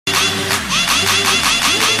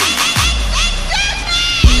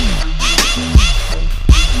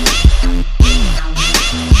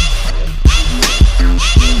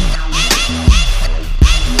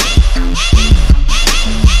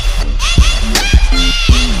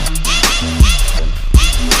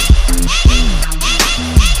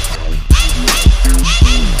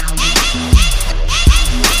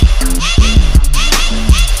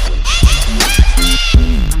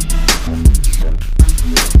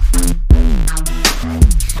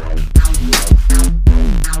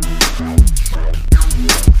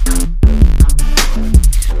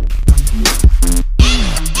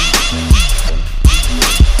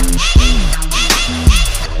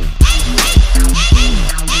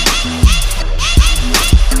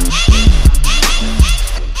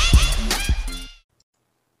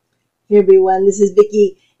Hey everyone, this is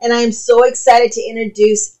Vicky, and I am so excited to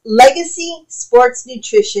introduce Legacy Sports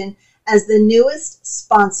Nutrition as the newest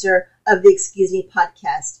sponsor of the Excuse Me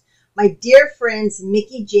podcast. My dear friends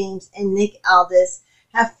Mickey James and Nick Aldis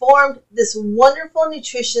have formed this wonderful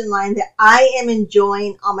nutrition line that I am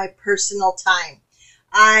enjoying on my personal time.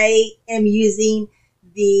 I am using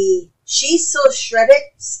the She's So Shredded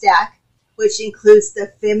stack, which includes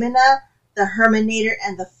the Femina, the Herminator,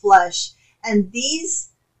 and the Flush. And these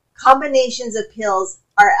combinations of pills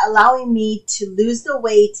are allowing me to lose the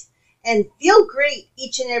weight and feel great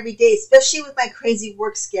each and every day, especially with my crazy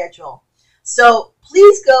work schedule. So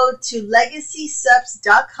please go to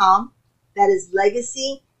legacysupps.com. That is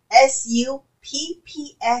legacy, SUPPS.com,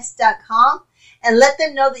 and let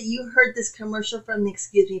them know that you heard this commercial from the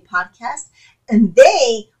Excuse Me podcast, and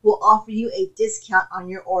they will offer you a discount on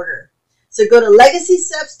your order. So go to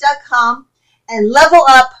legacysupps.com and level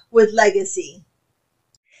up with Legacy.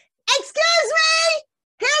 Excuse me!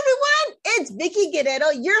 Hey everyone, it's Vicky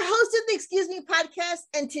Guerrero, your host of the Excuse Me podcast.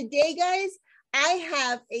 And today, guys, I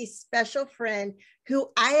have a special friend who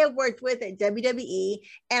I have worked with at WWE.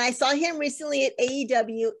 And I saw him recently at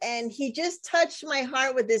AEW, and he just touched my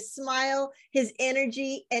heart with his smile, his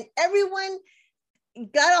energy, and everyone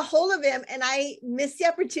got a hold of him, and I missed the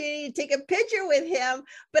opportunity to take a picture with him,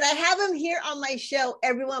 but I have him here on my show.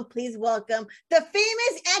 Everyone, please welcome the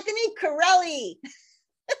famous Anthony Corelli.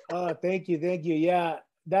 Oh, thank you. Yeah,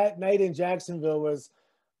 that night in Jacksonville was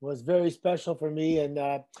very special for me, and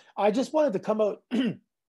I just wanted to come out and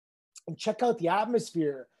check out the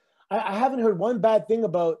atmosphere. I haven't heard one bad thing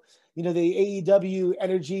about the AEW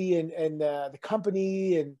energy and the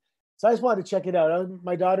company, and so I just wanted to check it out.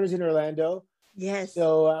 My daughter's in Orlando, yes,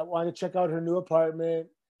 so I wanted to check out her new apartment.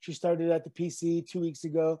 She started at the PC 2 weeks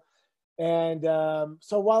ago, and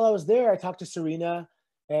so while I was there, I talked to Serena.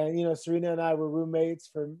 And, Serena and I were roommates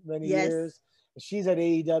for many years. She's at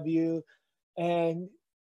AEW. And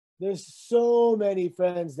there's so many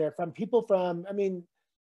friends there from people from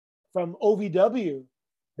OVW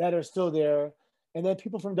that are still there. And then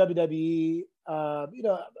people from WWE,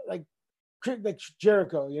 like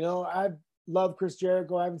Jericho. I love Chris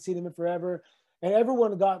Jericho. I haven't seen him in forever. And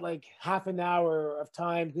everyone got like half an hour of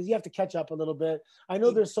time because you have to catch up a little bit. I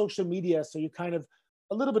know there's social media, so you're kind of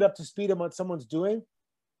a little bit up to speed on what someone's doing.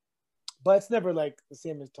 But it's never like the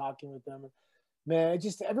same as talking with them. Man,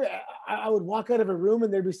 I would walk out of a room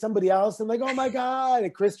and there'd be somebody else. And like, oh my God,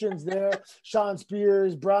 and Christian's there, Sean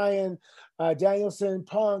Spears, Brian, Danielson,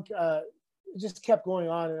 Punk. It just kept going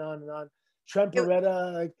on and on and on. Trent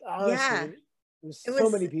Beretta, like honestly,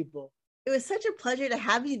 so many people. It was such a pleasure to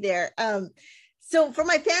have you there. So for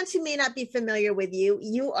my fans who may not be familiar with you,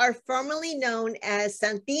 you are formerly known as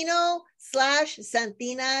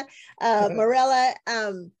Santino/Santina Marella.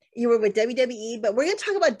 You were with WWE, but we're going to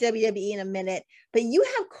talk about WWE in a minute. But you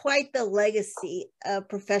have quite the legacy of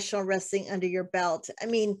professional wrestling under your belt. I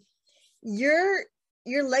mean, your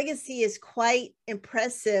legacy is quite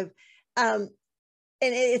impressive, and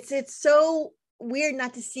it's so weird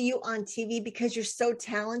not to see you on TV because you're so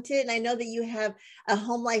talented. And I know that you have a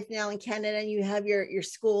home life now in Canada, and you have your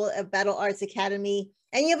school at Battle Arts Academy,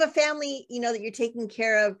 and you have a family, that you're taking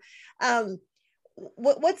care of.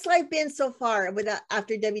 What's life been so far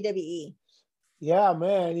after WWE? Yeah,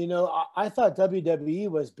 man. I thought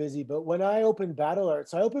WWE was busy, but when I opened Battle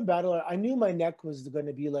Arts, I knew my neck was going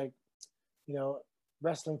to be like,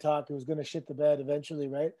 wrestling talk. It was going to shit the bed eventually,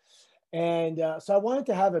 right? And so I wanted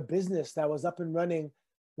to have a business that was up and running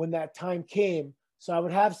when that time came, so I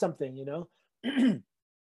would have something.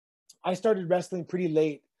 I started wrestling pretty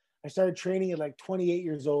late. I started training at like 28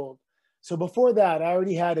 years old. So before that, I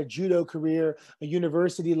already had a judo career, a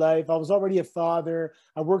university life. I was already a father.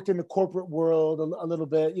 I worked in the corporate world a little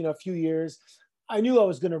bit, a few years. I knew I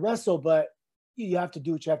was going to wrestle, but you have to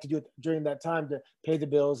do what you have to do during that time to pay the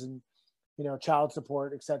bills and, child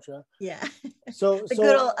support, etc. Yeah. So the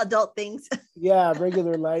good old adult things. Yeah,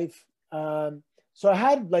 regular life. So I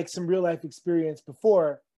had like some real life experience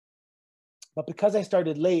before, but because I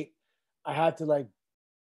started late, I had to like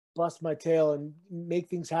bust my tail and make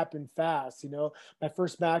things happen fast. My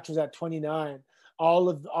first match was at 29. All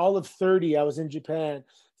of 30, I was in Japan.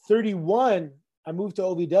 31, I moved to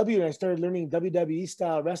OVW and I started learning WWE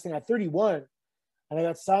style wrestling at 31. And I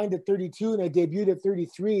got signed at 32 and I debuted at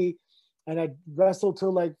 33. And I wrestled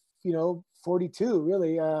till like, 42,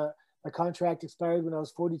 really. My contract expired when I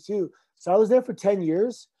was 42. So I was there for 10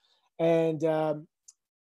 years. And, in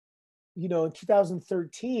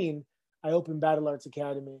 2013, I opened Battle Arts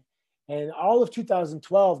Academy. And all of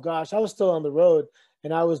 2012, gosh, I was still on the road.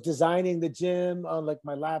 And I was designing the gym on like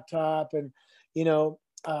my laptop. And,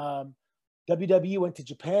 WWE went to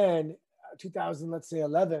Japan 2000, let's say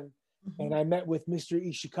 11, and I met with Mr.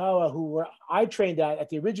 Ishikawa, I trained at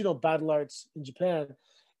the original Battle Arts in Japan.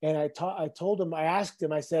 And I told him, I asked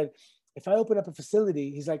him, I said, if I open up a facility,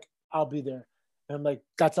 he's like, I'll be there. And I'm like,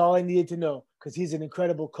 that's all I needed to know, because he's an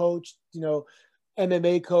incredible coach,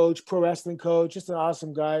 MMA coach, pro wrestling coach, just an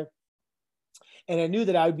awesome guy. And I knew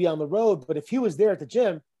that I would be on the road, but if he was there at the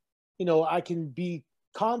gym, I can be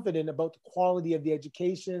confident about the quality of the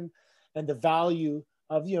education and the value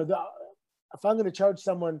of, if I'm going to charge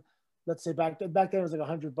someone, let's say back then it was like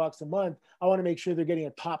 $100 a month, I want to make sure they're getting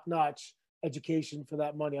a top-notch education for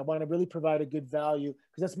that money. I want to really provide a good value,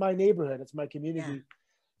 because that's my neighborhood, it's my community. Yeah.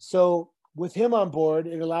 So with him on board,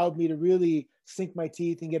 it allowed me to really sink my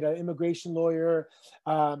teeth and get an immigration lawyer,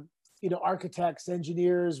 architects,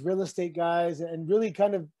 engineers, real estate guys, and really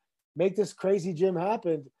kind of make this crazy gym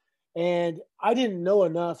happen. And I didn't know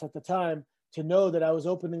enough at the time to know that I was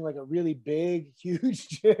opening like a really big, huge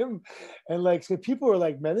gym. And so people were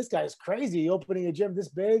like, man, this guy's crazy opening a gym this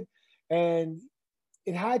big. And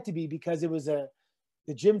it had to be, because it was the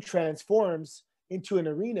gym transforms into an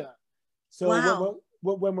arena. So wow.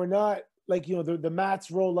 when we're not the mats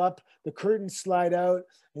roll up, the curtains slide out,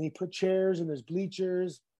 and you put chairs and there's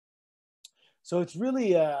bleachers. So it's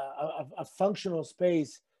really a functional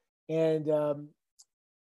space. And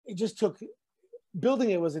it just building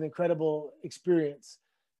it was an incredible experience.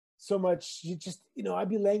 So much, I'd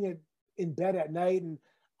be laying in bed at night and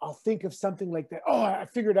I'll think of something like that. Oh, I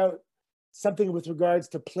figured out something with regards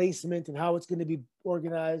to placement and how it's going to be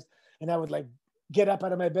organized. And I would get up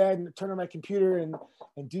out of my bed and turn on my computer and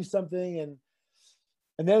do something.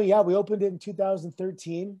 And then, we opened it in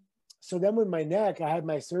 2013. So then with my neck, I had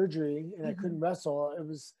my surgery and I couldn't wrestle. It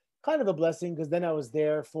was kind of a blessing, because then I was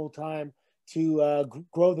there full time to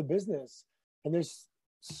grow the business. And there's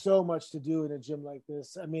so much to do in a gym like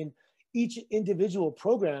this. I mean, each individual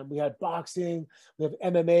program, we had boxing, we have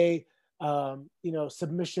MMA,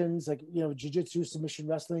 submissions, jiu-jitsu, submission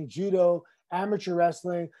wrestling, judo, amateur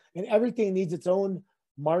wrestling, and everything needs its own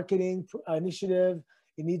marketing initiative.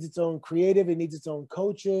 It needs its own creative. It needs its own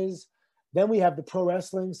coaches. Then we have the pro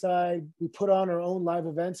wrestling side. We put on our own live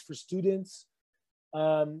events for students.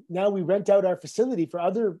 Now we rent out our facility for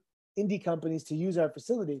other indie companies to use our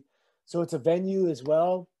facility. So it's a venue as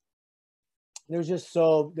well. There was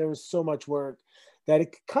so much work that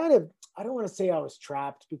it kind of, I don't want to say I was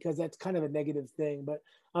trapped, because that's kind of a negative thing, but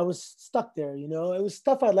I was stuck there. It was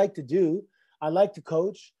stuff I like to do. I like to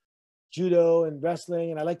coach judo and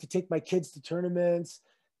wrestling, and I like to take my kids to tournaments,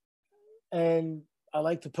 and I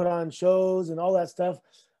like to put on shows and all that stuff.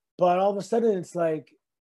 But all of a sudden it's like,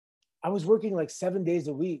 I was working 7 days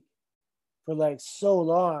a week for so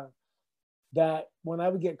long, that when I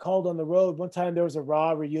would get called on the road, one time there was a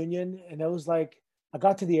Raw reunion, and it was I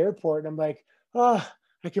got to the airport and I'm like, oh,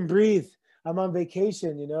 I can breathe. I'm on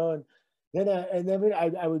vacation, and then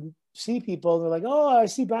I would see people and they're like, oh, I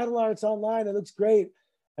see Battle Arts online. It looks great.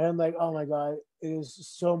 And I'm like, oh my God, it is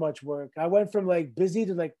so much work. I went from busy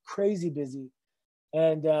to crazy busy.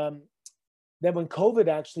 And then when COVID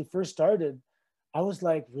actually first started, I was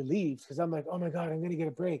relieved, because I'm like, oh my God, I'm going to get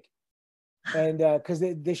a break. And because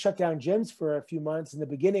they shut down gyms for a few months in the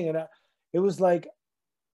beginning, and it was like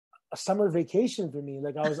a summer vacation for me.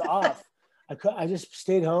 I was off. I just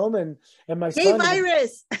stayed home, and my son.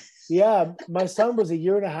 Virus. Yeah, my son was 1.5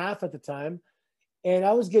 years at the time, and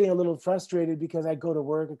I was getting a little frustrated, because I go to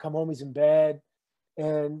work, I come home, he's in bed,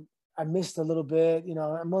 and I missed a little bit.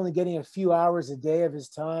 I'm only getting a few hours a day of his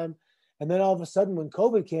time, and then all of a sudden, when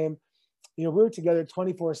COVID came, we were together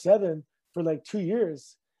 24/7 for 2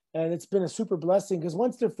 years. And it's been a super blessing, because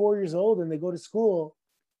once they're 4 years old and they go to school,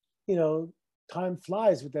 time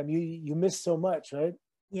flies with them. You miss so much, right?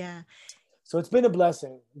 Yeah. So it's been a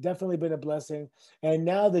blessing, definitely been a blessing. And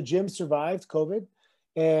now the gym survived COVID,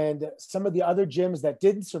 and some of the other gyms that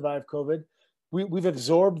didn't survive COVID, we've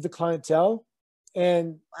absorbed the clientele,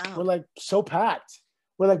 and wow. We're so packed.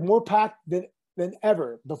 We're more packed than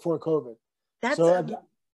ever before COVID. That's so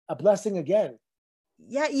a blessing again.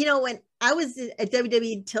 Yeah, when I was at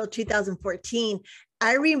WWE until 2014,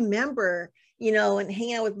 I remember, and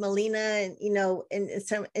hanging out with Melina and,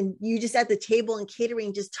 and you just at the table and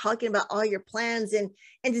catering, just talking about all your plans, and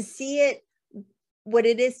to see it, what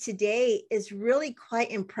it is today, is really quite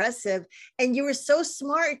impressive. And you were so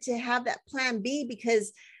smart to have that plan B,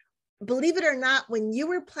 because believe it or not, when you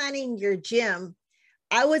were planning your gym,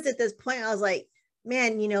 I was at this point, I was like,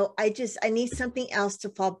 man, I need something else to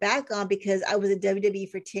fall back on, because I was at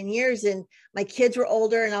WWE for 10 years and my kids were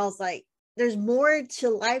older, and I was like, there's more to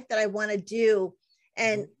life that I want to do.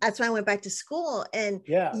 And that's why I went back to school. And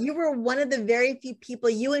you were one of the very few people,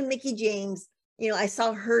 you and Mickie James, I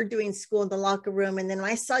saw her doing school in the locker room. And then when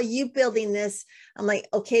I saw you building this, I'm like,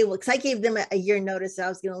 okay, well, because I gave them a year notice that I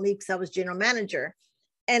was going to leave because I was general manager.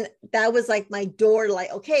 And that was like my door,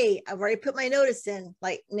 like, okay, I've already put my notice in.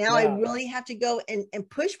 Like now I really have to go and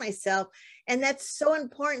push myself. And that's so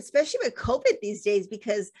important, especially with COVID these days,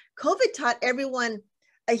 because COVID taught everyone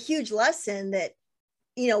a huge lesson that,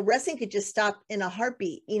 wrestling could just stop in a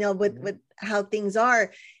heartbeat, with how things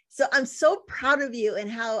are. So I'm so proud of you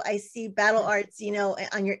and how I see Battle Arts,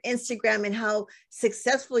 on your Instagram and how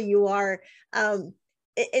successful you are.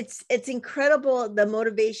 It's incredible the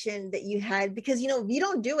motivation that you had, because if you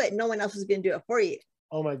don't do it, no one else is going to do it for you.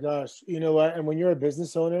 Oh my gosh. You know what? And when you're a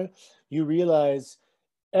business owner, you realize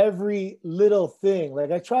every little thing.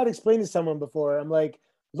 Like I tried to explain to someone before, I'm like,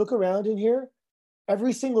 look around in here.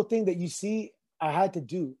 Every single thing that you see, I had to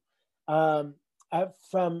do.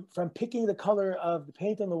 From picking the color of the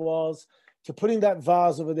paint on the walls, to putting that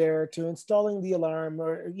vase over there, to installing the alarm,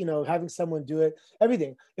 or having someone do it,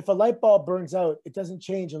 everything. If a light bulb burns out, it doesn't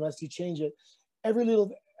change unless you change it. Every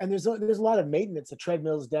little, and there's a lot of maintenance. The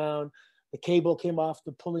treadmill's down, the cable came off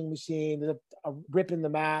the pulling machine, there's a rip in the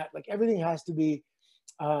mat. Like everything has to be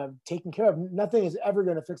taken care of. Nothing is ever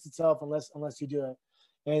going to fix itself unless you do it.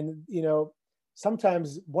 And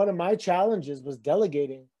sometimes one of my challenges was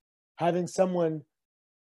delegating, having someone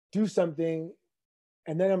do something.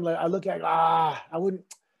 And then I'm like, I look at, I wanted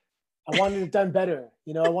it done better.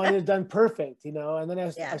 I wanted it done perfect, and then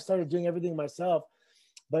I started doing everything myself.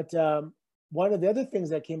 But one of the other things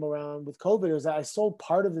that came around with COVID was that I sold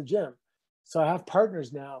part of the gym. So I have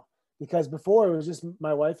partners now, because before it was just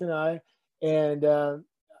my wife and I, and it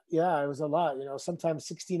was a lot, sometimes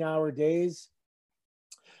 16-hour days.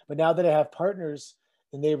 But now that I have partners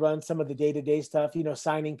and they run some of the day-to-day stuff,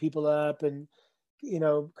 signing people up, and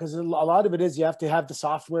because a lot of it is you have to have the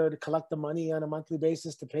software to collect the money on a monthly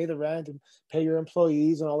basis, to pay the rent and pay your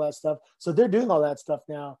employees and all that stuff. So they're doing all that stuff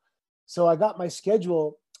now. So I got my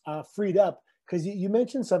schedule freed up, because you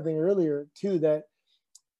mentioned something earlier too, that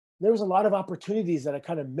there was a lot of opportunities that I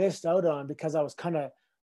kind of missed out on because I was kind of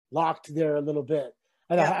locked there a little bit.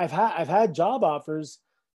 And I've had job offers,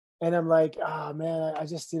 and I'm like, oh man, I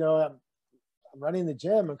just, I'm running the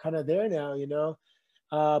gym. I'm kind of there now,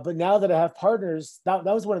 but now that I have partners, that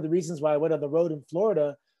was one of the reasons why I went on the road in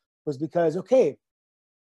Florida, was because, okay,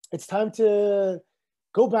 it's time to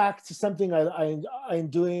go back to something I'm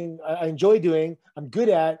doing, I enjoy doing, I'm good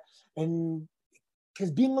at. And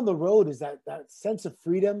because being on the road is that sense of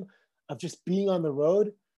freedom of just being on the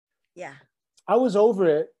road. Yeah. I was over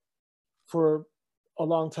it for a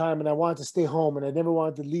long time, and I wanted to stay home, and I never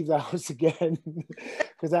wanted to leave the house again,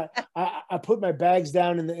 because I put my bags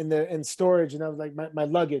down in storage, and I was like, my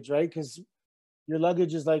luggage, right? Because your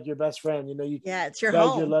luggage is like your best friend, it's your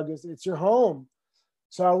home. Your luggage, it's your home.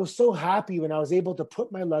 So I was so happy when I was able to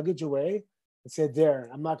put my luggage away and said, there,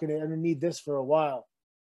 I'm gonna need this for a while.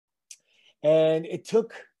 And it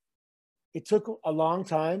took a long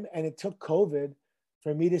time, and it took COVID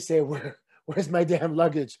for me to say, where's my damn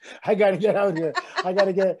luggage? I got to get out here. I got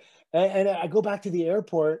to get, and I go back to the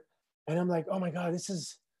airport, and I'm like, oh my God, this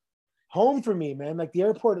is home for me, man. Like the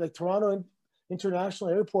airport, like Toronto International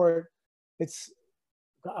Airport, it's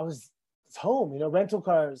home, rental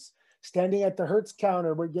cars, standing at the Hertz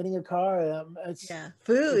counter, we're getting a car.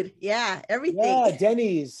 Food. Everything. Yeah,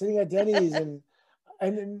 Denny's, sitting at Denny's, and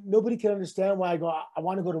nobody can understand why I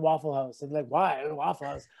want to go to Waffle House. And like, why Waffle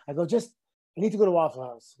House? I go, I need to go to Waffle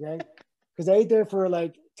House, okay? Because I ate there for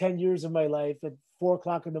like 10 years of my life at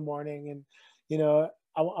 4:00 in the morning, and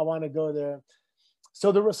I want to go there. So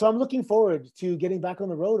I'm looking forward to getting back on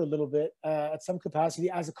the road a little bit at some capacity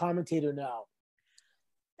as a commentator now.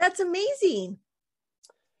 That's amazing.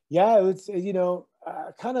 Yeah, it's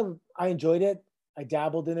I enjoyed it. I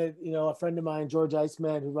dabbled in it. A friend of mine, George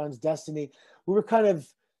Iceman, who runs Destiny, we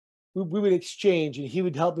would exchange, and he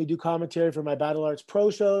would help me do commentary for my Battle Arts Pro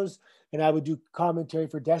shows, and I would do commentary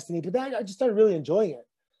for Destiny. But then I just started really enjoying it.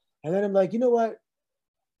 And then I'm like, you know what?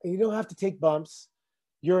 You don't have to take bumps.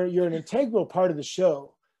 You're an integral part of the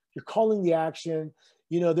show. You're calling the action.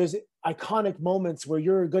 There's iconic moments where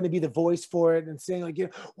you're going to be the voice for it and saying like,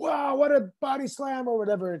 wow, what a body slam, or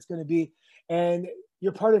whatever it's going to be. And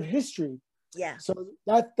you're part of history. Yeah. So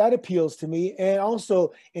that appeals to me, and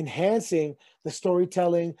also enhancing the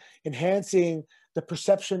storytelling, enhancing the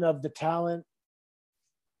perception of the talent.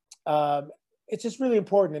 It's just really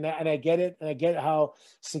important, and I get it, and I get how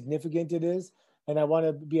significant it is, and I want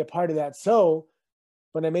to be a part of that. So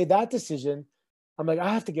when I made that decision, I'm like,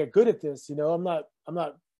 I have to get good at this. I'm not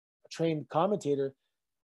a trained commentator,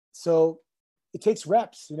 so it takes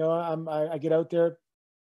reps. I get out there.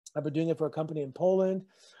 I've been doing it for a company in Poland.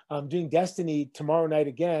 I'm doing Destiny tomorrow night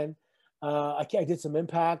again. I did some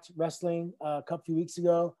Impact Wrestling a few weeks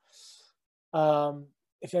ago.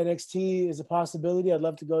 If NXT is a possibility, I'd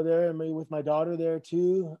love to go there and maybe with my daughter there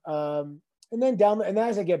too. And then and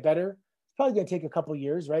as I get better, it's probably going to take a couple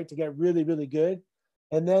years, right, to get really, really good.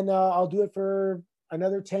 And then I'll do it for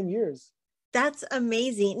another 10 years. That's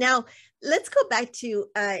amazing. Now, let's go back to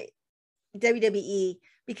WWE,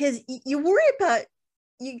 because you worry about,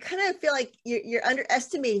 you kind of feel like you're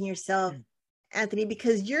underestimating yourself, Anthony,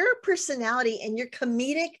 because your personality and your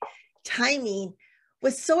comedic timing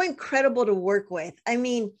was so incredible to work with. I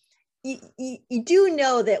mean, you do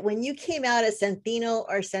know that when you came out as Santino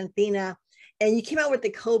or Santina and you came out with the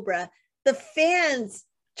Cobra, the fans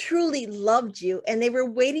truly loved you, and they were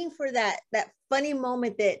waiting for that funny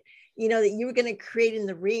moment that, you know, that you were going to create in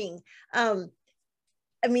the ring. I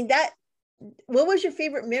mean, what was your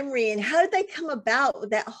favorite memory, and how did that come about,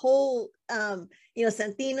 that whole, you know,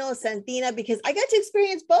 Santino, Santina? Because I got to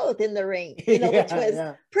experience both in the ring, you know, which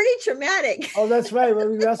was pretty traumatic. Oh, that's right. When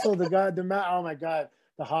we wrestled oh my God,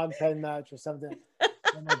 the hog pen match or something.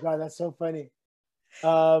 Oh my God, that's so funny.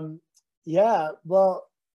 Yeah, well,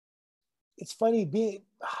 it's funny,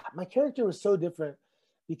 my character was so different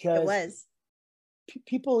because it was.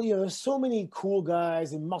 People, you know, there's so many cool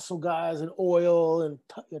guys and muscle guys and oil and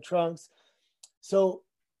trunks. So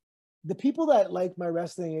the people that like my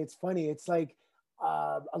wrestling, it's funny. It's like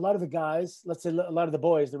a lot of the guys, let's say a lot of the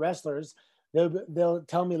boys, the wrestlers, they'll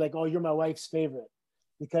tell me like, "Oh, you're my wife's favorite,"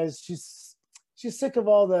 because she's sick of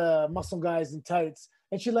all the muscle guys in tights,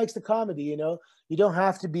 and she likes the comedy. You know, you don't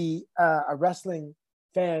have to be a wrestling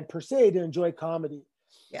fan per se to enjoy comedy.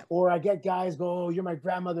 Yeah. Or I get guys go, "Oh, you're my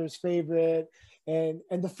grandmother's favorite," and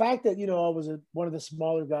the fact that, you know, I was one of the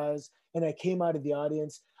smaller guys and I came out of the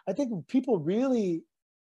audience, I think people really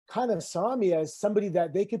kind of saw me as somebody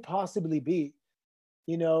that they could possibly be.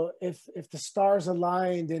 You know, if the stars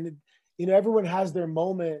aligned and, you know, everyone has their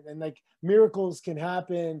moment and like miracles can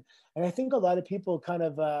happen. And I think a lot of people kind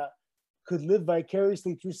of could live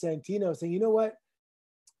vicariously through Santino, saying, you know what,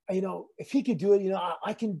 you know, if he could do it, you know,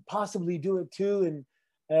 I can possibly do it too.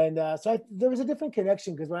 And so there was a different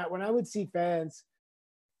connection, because when I would see fans,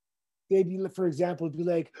 they'd be, for example, be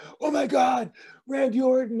like, "Oh my God, Randy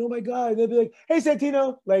Orton! Oh my God!" And they'd be like, "Hey,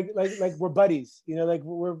 Santino!" Like we're buddies, you know, like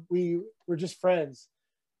we're just friends.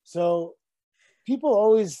 So people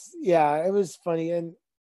always, yeah, it was funny, and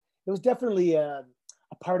it was definitely a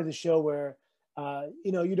part of the show where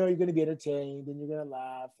you know you're going to be entertained and you're going to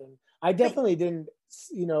laugh. And I definitely didn't,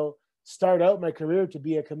 you know, start out my career to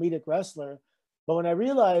be a comedic wrestler, but when I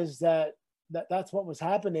realized that's what was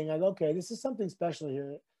happening, I go, okay, this is something special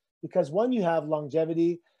here. Because one, you have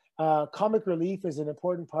longevity. Comic relief is an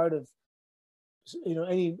important part of, you know,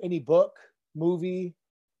 any book, movie,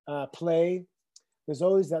 play. There's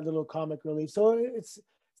always that little comic relief. So it's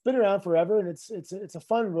been around forever, and it's a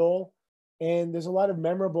fun role, and there's a lot of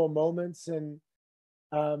memorable moments. And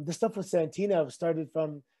the stuff with Santina started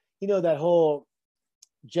from, you know, that whole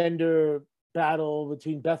gender battle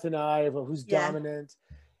between Beth and I about who's dominant,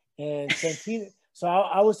 and Santina. So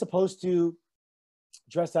I was supposed to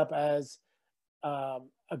dress up as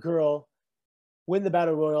a girl, win the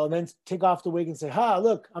battle royal, and then take off the wig and say, "Ha,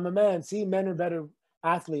 look, I'm a man. See, men are better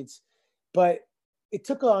athletes." But it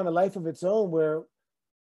took on a life of its own, where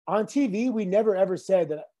on TV we never ever said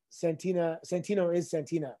that Santino is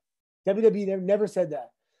Santina. WWE never said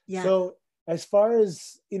that. Yeah. So as far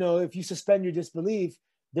as, you know, if you suspend your disbelief,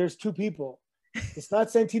 there's two people. It's not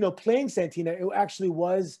Santino playing Santina. It actually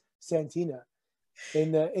was Santina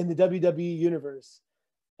in the WWE universe.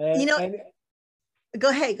 And, you know, go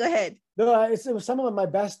ahead. No, it was some of my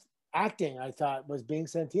best acting, I thought, was being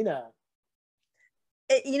Santina.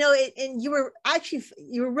 You know, and you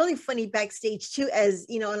were really funny backstage too, as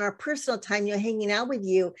you know, in our personal time, you know, hanging out with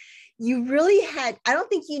you, you really had, I don't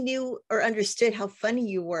think you knew or understood how funny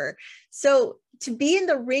you were. So to be in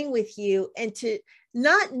the ring with you and to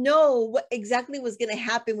not know what exactly was going to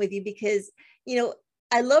happen with you, because, you know,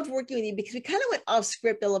 I loved working with you because we kind of went off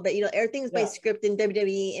script a little bit, you know, everything's by script in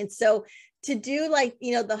WWE. And so to do, like,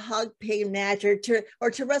 you know, the hog pay match or to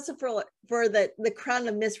wrestle for the crown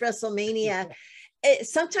of Miss WrestleMania,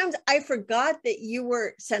 sometimes I forgot that you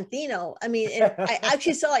were Santino. I mean, I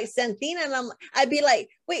actually saw like Santina, and I'd be like,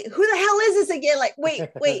 wait, who the hell is this again? Like,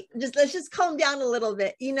 wait, let's just calm down a little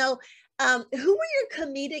bit, you know. Who were your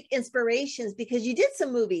comedic inspirations? Because you did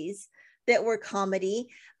some movies that were comedy.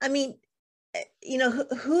 I mean, you know,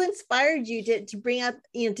 who inspired you to bring up,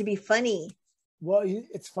 you know, to be funny? Well,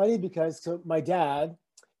 it's funny because my dad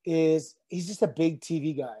he's just a big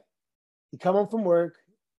TV guy. He come home from work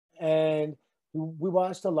and we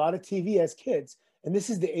watched a lot of TV as kids. and this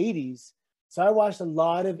is the 80s. So I watched a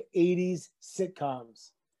lot of 80s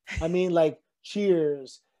sitcoms. I mean, like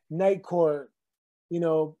Cheers, Night Court, you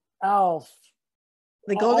know, Alf,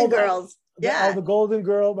 The Golden Girls. All the Golden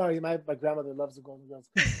Girl. My grandmother loves the Golden Girls.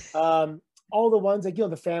 All the ones like, you know,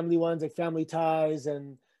 the family ones like Family Ties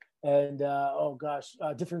and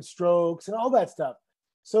Different Strokes and all that stuff.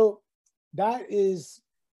 So that is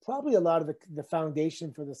probably a lot of the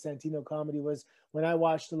foundation for the Santino comedy was when I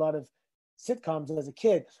watched a lot of sitcoms as a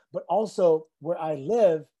kid, but also where I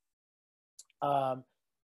live.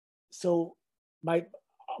 So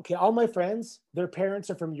all my friends, their parents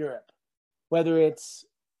are from Europe, whether it's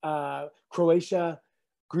Croatia,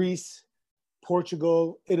 Greece,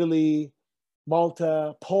 Portugal, Italy,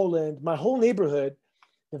 Malta, Poland. My whole neighborhood,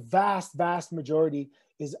 the vast, vast majority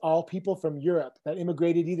is all people from Europe that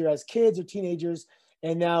immigrated either as kids or teenagers,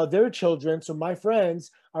 and now their children. So my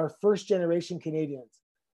friends are first generation Canadians.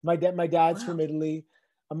 My dad's from Italy.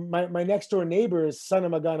 My next door neighbor is Son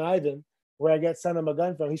of Magun Ivan, where I get Son of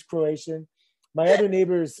Magun from. He's Croatian. My other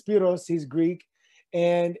neighbor is Spiros. He's Greek.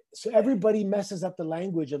 And so everybody messes up the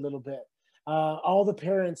language a little bit. All the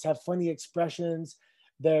parents have funny expressions.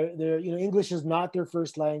 They're English is not their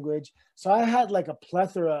first language. So I had like a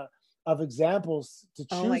plethora of examples to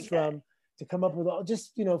choose from to come up with all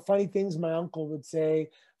just, funny things my uncle would say,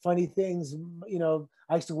 funny things,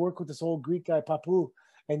 I used to work with this old Greek guy, Papu,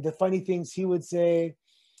 and the funny things he would say.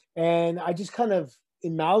 And I just kind of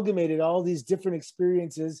amalgamated all these different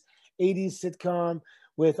experiences, 80s sitcom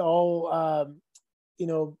with all,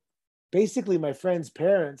 basically my friends'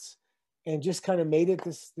 parents, and just kind of made it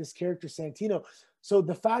this character Santino. So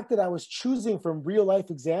the fact that I was choosing from real life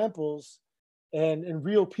examples and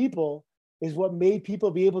real people is what made people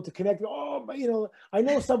be able to connect. Oh, I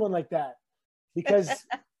know someone like that because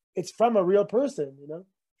it's from a real person,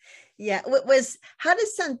 Yeah. How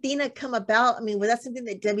does Santino come about? I mean, was that something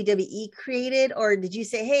that WWE created, or did you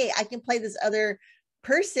say, hey, I can play this other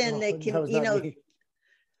person that can, me.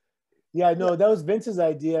 Yeah, no, that was Vince's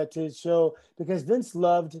idea to show, because Vince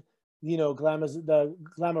loved, the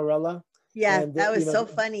Glamourella. Yeah, that was so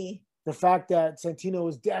funny. The fact that Santino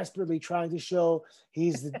was desperately trying to show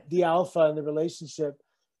he's the alpha in the relationship.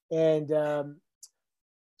 And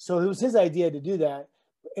so it was his idea to do that.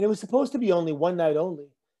 And it was supposed to be only one night only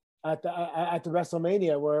at the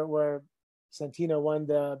WrestleMania where Santino won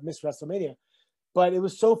the Miss WrestleMania. But it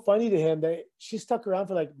was so funny to him that she stuck around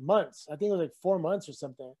for like months. I think it was like 4 months or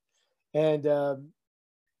something. And and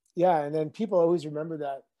then people always remember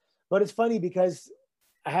that. But it's funny because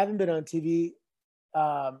I haven't been on TV,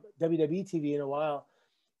 WWE TV in a while.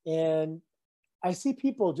 And I see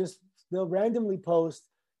people they'll randomly post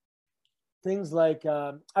things like,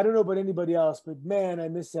 I don't know about anybody else, but man, I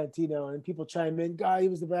miss Santino. And people chime in, God, he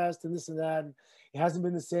was the best and this and that. And it hasn't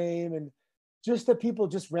been the same. And just that people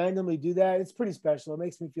just randomly do that, it's pretty special. It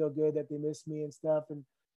makes me feel good that they miss me and stuff. And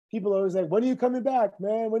people are always like, when are you coming back,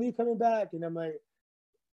 man? When are you coming back? And I'm like,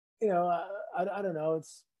 I don't know.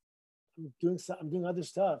 I'm doing other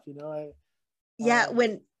stuff,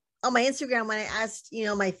 when on my Instagram, when I asked,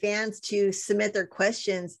 my fans to submit their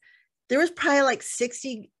questions, there was probably like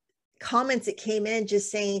 60 comments that came in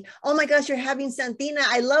just saying, oh my gosh, you're having Santina.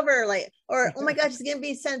 I love her. Or, oh my gosh, it's going to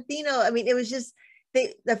be Santino. I mean, it was just,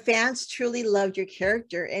 the fans truly loved your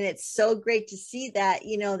character. And it's so great to see that,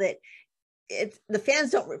 that the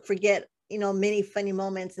fans don't forget, many funny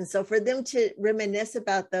moments. And so for them to reminisce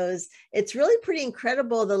about those, it's really pretty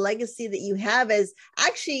incredible, the legacy that you have as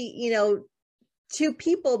actually, two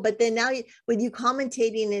people, but then now with you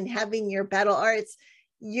commentating and having your battle arts,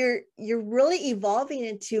 you're really evolving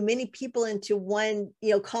into many people into one,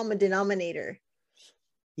 common denominator.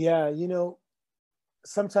 Yeah.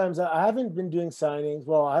 Sometimes I haven't been doing signings.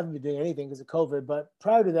 Well, I haven't been doing anything because of COVID, but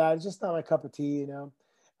prior to that, it's just not my cup of tea,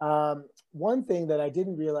 One thing that I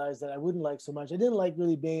didn't realize that I wouldn't like so much, I didn't like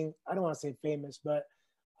really being, I don't want to say famous, but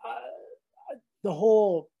the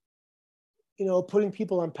whole, putting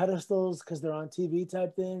people on pedestals because they're on TV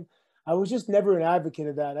type thing. I was just never an advocate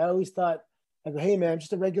of that. I always thought, I go, hey man, I'm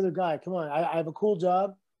just a regular guy. Come on, I have a cool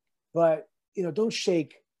job, but don't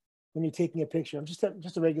shake when you're taking a picture. I'm just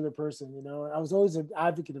a regular person, I was always an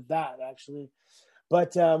advocate of that actually.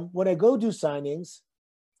 But when I go do signings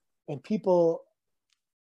and people,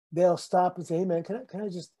 they'll stop and say, hey man, I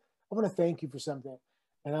want to thank you for something.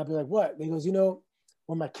 And I'll be like, what? And he goes,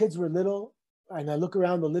 when my kids were little and I look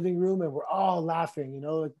around the living room and we're all laughing,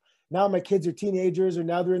 now my kids are teenagers or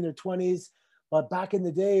now they're in their 20s. But back in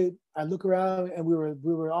the day, I look around and we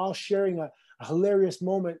were all sharing a hilarious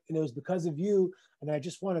moment, and it was because of you. And I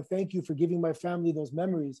just want to thank you for giving my family those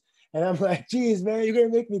memories. And I'm like, geez, man, you're going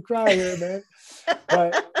to make me cry here, man.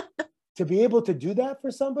 But to be able to do that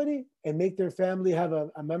for somebody and make their family have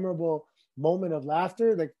a memorable moment of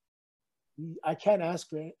laughter, like I can't ask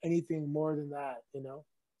for anything more than that, you know?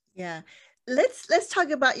 Yeah. Let's talk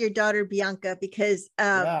about your daughter Bianca, because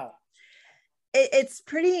Yeah. it's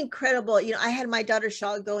pretty incredible. You know, I had my daughter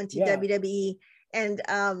Shaw go into Yeah. WWE, and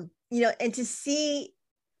you know, and to see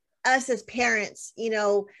us as parents, you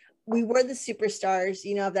know, we were the superstars,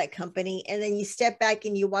 you know, of that company. And then you step back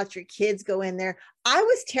and you watch your kids go in there. I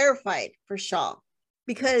was terrified for Shaw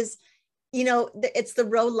because, you know, it's the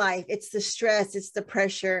road life, it's the stress, it's the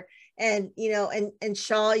pressure. And, you know, and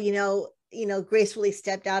Shaw, you know, gracefully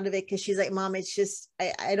stepped out of it because she's like, Mom, it's just,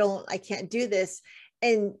 I can't do this.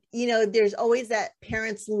 And, you know, there's always that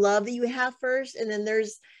parents' love that you have first. And then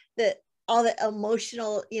there's the all the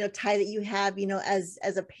emotional, you know, tie that you have, you know, as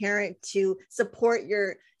a parent to support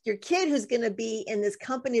your kid who's going to be in this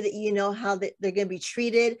company that, you know, how they're going to be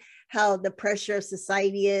treated, how the pressure of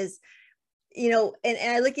society is, you know. And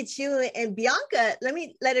I look at you and Bianca. Let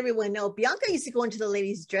me let everyone know, Bianca used to go into the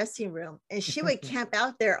ladies' dressing room and she would camp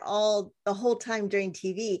out there the whole time during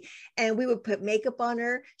TV, and we would put makeup on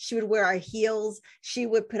her. She would wear our heels, she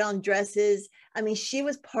would put on dresses. I mean, she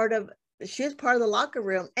was part of the locker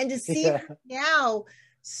room. And to see Yeah. her now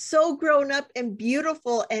so grown up and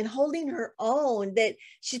beautiful and holding her own, that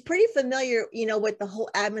she's pretty familiar, you know, with the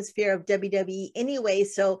whole atmosphere of WWE anyway.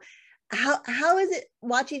 So how is it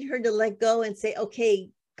watching her to let go and say,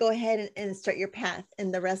 okay, go ahead and start your path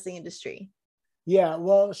in the wrestling industry? Yeah.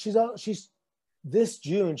 Well, she's this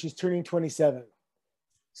June, she's turning 27.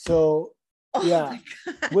 So Oh yeah,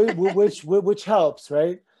 my God. which helps,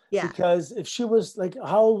 right? Yeah. Because if she was like,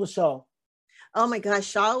 how old was Shaw? Oh my gosh.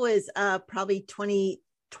 Shaw was probably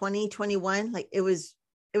 2021. Like it was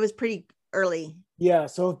pretty early. Yeah.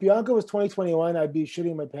 So if Bianca was 2021, I'd be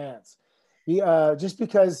shitting my pants. Just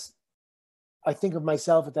because I think of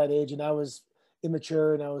myself at that age and I was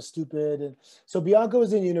immature and I was stupid. And so Bianca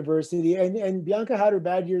was in university, and Bianca had her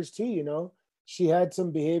bad years too, you know. She had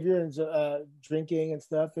some behavior and drinking and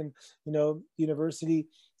stuff. And, you know, university,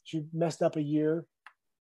 she messed up a year.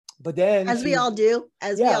 But then As we she, all do.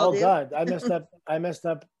 As we yeah, all oh do. God, I messed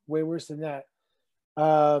up way worse than that.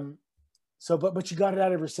 Um, so, but she got it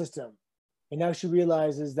out of her system. And now she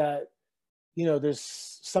realizes that, you know, there's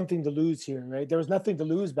something to lose here, right? There was nothing to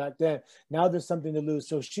lose back then. Now there's something to lose.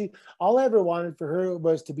 So all I ever wanted for her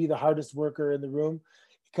was to be the hardest worker in the room.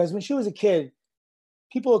 Because when she was a kid,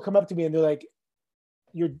 people would come up to me and they're like,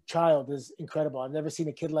 your child is incredible. I've never seen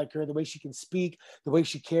a kid like her, the way she can speak, the way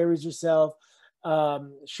she carries herself.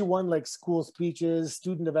 She won like school speeches,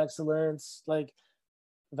 student of excellence, like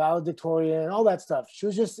valedictorian, all that stuff. She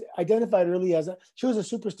was just identified early she was a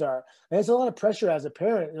superstar. And it's a lot of pressure as a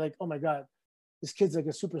parent. You're like, oh my God, this kid's like a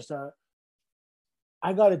superstar.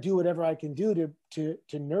 I got to do whatever I can do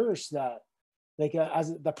to nourish that. Like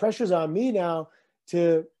as the pressure's on me now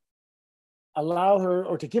to allow her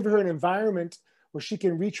or to give her an environment where she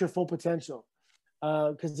can reach her full potential.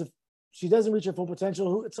 Because if she doesn't reach her full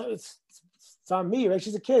potential, it's on me, right?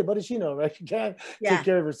 She's a kid. What does she know, right? She can't take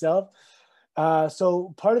care of herself.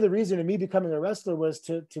 So part of the reason of me becoming a wrestler was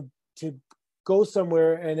to go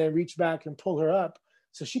somewhere and then reach back and pull her up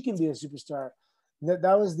so she can be a superstar.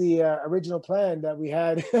 That was the original plan that we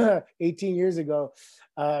had 18 years ago.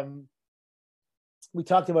 We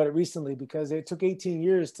talked about it recently because it took 18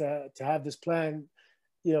 years to have this plan,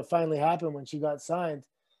 you know, finally happen when she got signed.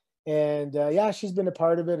 And yeah, she's been a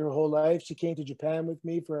part of it her whole life. She came to Japan with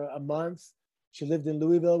me for a month. She lived in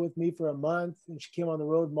Louisville with me for a month, and she came on the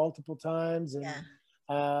road multiple times.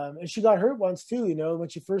 And she got hurt once too. You know, when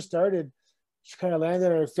she first started, she kind of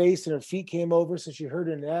landed on her face and her feet came over, so she hurt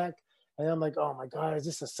her neck. And I'm like, oh my God, is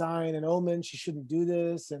this a sign, an omen? She shouldn't do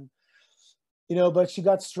this. And, you know, but she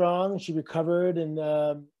got strong, she recovered, and,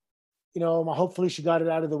 you know, hopefully she got it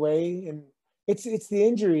out of the way. And it's the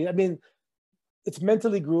injury. I mean, it's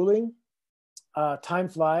mentally grueling. Time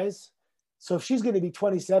flies. So if she's going to be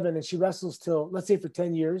 27 and she wrestles till, let's say for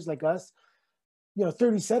 10 years, like us, you know,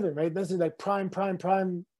 37, right? Those are like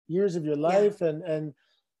prime years of your life. Yeah.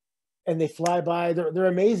 And they fly by. They're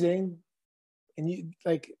amazing. And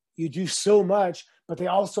you do so much, but they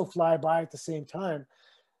also fly by at the same time.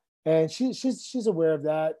 And she's aware of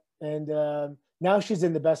that. And now she's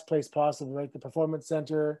in the best place possible, right? The Performance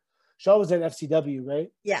Center. She was at FCW, right?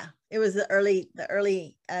 Yeah, it was the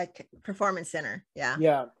early Performance Center. Yeah.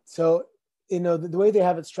 Yeah. So, you know, the way they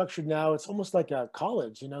have it structured now, it's almost like a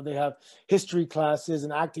college. You know, they have history classes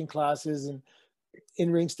and acting classes and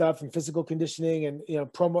in-ring stuff and physical conditioning and, you know,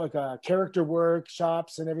 promo, like character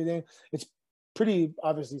workshops and everything. It's pretty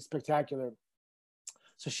obviously spectacular.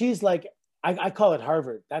 So she's like, I call it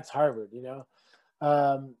Harvard. That's Harvard, you know.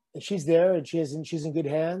 and she's there, and she's in good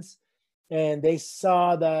hands. And they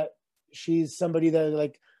saw that she's somebody that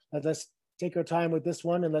like, let's take our time with this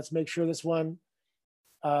one, and let's make sure this one,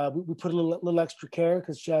 we put a little extra care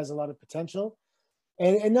because she has a lot of potential,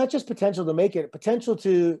 and not just potential to make it, potential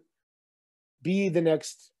to be the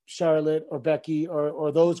next Charlotte or Becky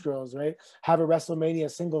or those girls, right? Have a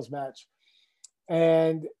WrestleMania singles match.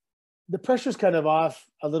 And the pressure's kind of off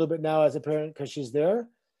a little bit now as a parent because she's there.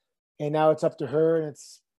 And now it's up to her. And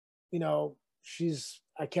it's,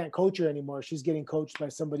 I can't coach her anymore. She's getting coached by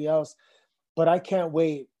somebody else. But I can't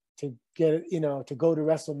wait to get, to go to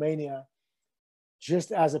WrestleMania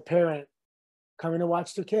just as a parent coming to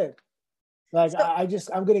watch their kid. Like, I'm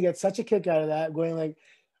going to get such a kick out of that, going like,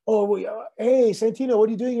 oh, hey, Santino, what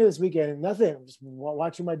are you doing here this weekend? Nothing. I'm just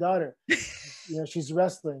watching my daughter. She's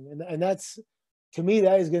wrestling. And that's, to me,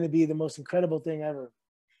 that is going to be the most incredible thing ever.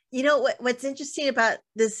 What's interesting about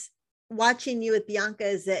this, watching you with Bianca,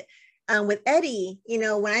 is that with Eddie,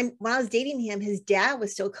 when I was dating him, his dad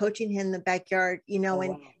was still coaching him in the backyard, and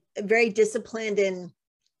wow, very disciplined. And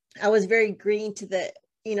I was very green to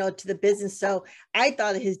the business. So I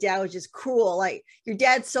thought that his dad was just cruel. Like, your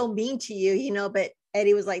dad's so mean to you, but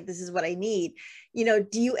Eddie was like, this is what I need. Do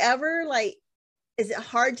you ever is it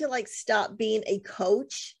hard to stop being a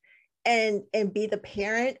coach and be the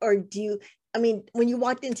parent? Or when you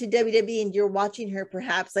walked into WWE and you're watching her,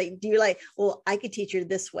 perhaps do you well, I could teach her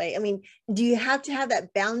this way? Do you have to have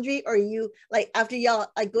that boundary? Or you after y'all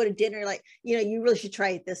go to dinner, you really should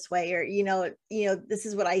try it this way, or this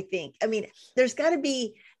is what I think. There's got to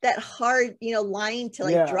be that hard line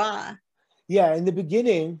to draw. Yeah, in the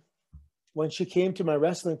beginning, when she came to my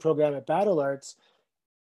wrestling program at Battle Arts,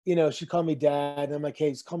 she called me dad, and I'm like, hey,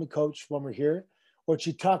 just call me coach when we're here. Or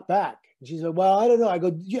she'd talk back. And she's like, well, I don't know. I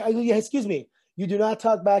go, yeah, excuse me. You do not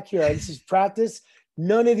talk back here. This is practice.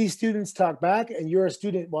 None of these students talk back, and you're a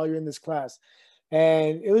student while you're in this class.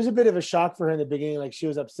 And it was a bit of a shock for her in the beginning. She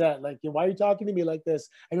was upset. Why are you talking to me like this?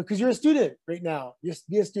 I go, because you're a student right now. Just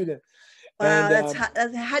be a student. Wow, that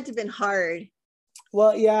had to have been hard.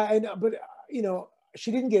 Well, yeah. But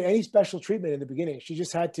she didn't get any special treatment in the beginning. She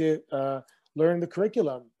just had to learn the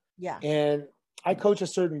curriculum. Yeah. And I coach a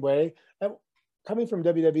certain way. Coming from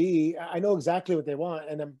WWE, I know exactly what they want,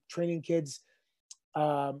 and I'm training kids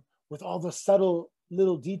with all the subtle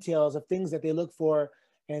little details of things that they look for,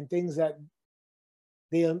 and things that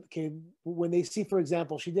when they see, for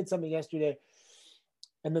example, she did something yesterday,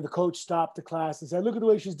 and then the coach stopped the class and said, look at the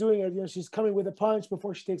way she's doing it. She's coming with a punch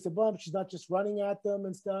before she takes a bump. She's not just running at them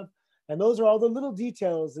and stuff. And those are all the little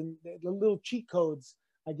details and the little cheat codes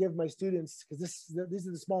I give my students, because these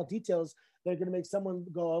are the small details that are going to make someone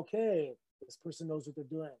go, okay, this person knows what they're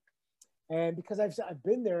doing. And because I've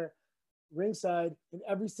been there ringside in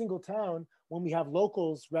every single town when we have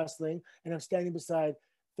locals wrestling, and I'm standing beside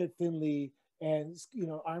Fit Finley and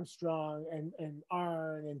Armstrong and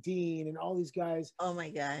Arn and Dean and all these guys. Oh my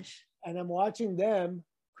gosh. And I'm watching them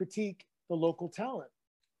critique the local talent.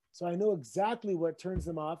 So I know exactly what turns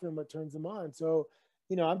them off and what turns them on. So,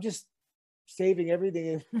 I'm just saving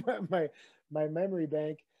everything in my memory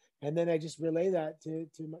bank. And then I just relay that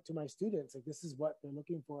to my students. This is what they're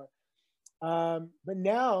looking for. But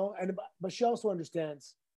now, but she also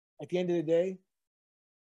understands, at the end of the day,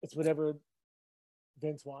 it's whatever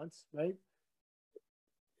Vince wants, right?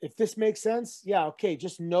 If this makes sense, yeah, okay,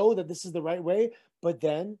 just know that this is the right way. But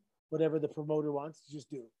then whatever the promoter wants, just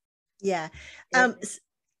do. Yeah.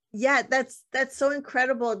 Yeah, that's so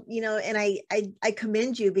incredible, and I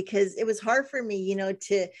commend you, because it was hard for me,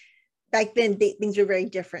 to, back then things were very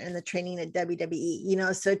different in the training at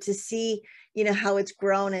WWE, so to see, how it's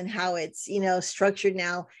grown and how it's, structured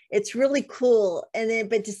now, it's really cool. And then,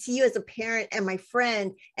 but to see you as a parent and my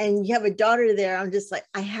friend, and you have a daughter there, I'm just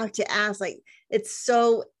I have to ask, it's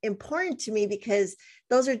so important to me, because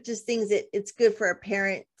those are just things that it's good for a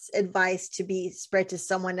parent's advice to be spread to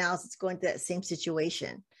someone else that's going through that same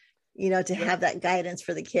situation, to have that guidance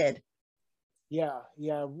for the kid. Yeah.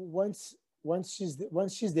 Once she's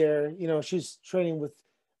there, she's training with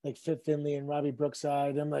Fit Finley and Robbie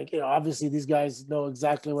Brookside. I'm obviously these guys know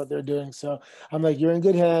exactly what they're doing. So I'm you're in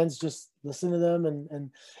good hands. Just listen to them.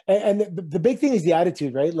 And the big thing is the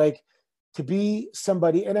attitude, right? To be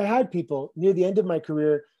somebody. And I had people near the end of my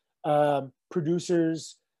career,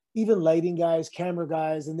 producers, even lighting guys, camera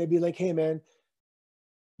guys, and they'd be like, hey man,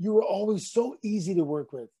 you were always so easy to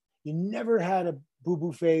work with. You never had a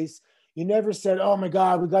boo-boo face. You never said, oh my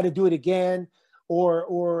God, we got to do it again.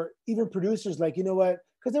 Or even producers you know what?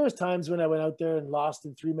 Because there was times when I went out there and lost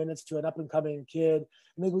in 3 minutes to an up and coming kid.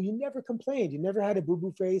 And they go, you never complained. You never had a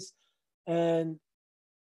boo-boo face. And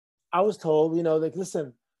I was told,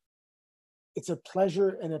 listen, it's a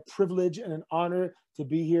pleasure and a privilege and an honor to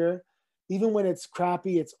be here. Even when it's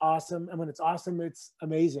crappy, it's awesome. And when it's awesome, it's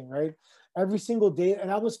amazing, right? Every single day. And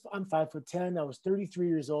I'm 5'10". I was 33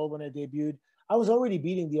 years old when I debuted. I was already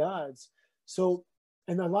beating the odds. So,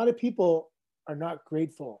 and a lot of people are not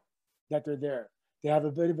grateful that they're there. They have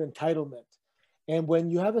a bit of entitlement. And when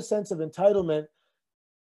you have a sense of entitlement,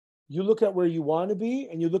 you look at where you want to be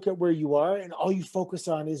and you look at where you are, and all you focus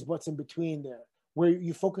on is what's in between there, where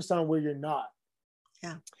you focus on where you're not.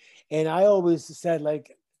 Yeah. And I always said,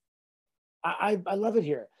 like, I love it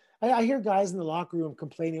here. I hear guys in the locker room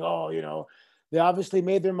complaining, oh, you know, they obviously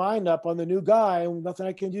made their mind up on the new guy and nothing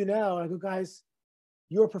I can do now. And I go, guys,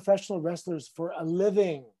 you're professional wrestlers for a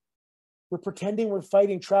living. We're pretending we're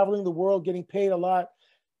fighting, traveling the world, getting paid a lot.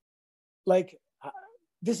 Like,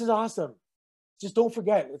 this is awesome. Just don't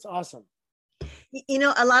forget, it's awesome. You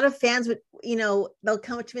know, a lot of fans would, you know, they'll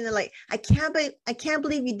come up to me and they're like, I can't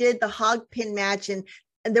believe you did the hog pin match. And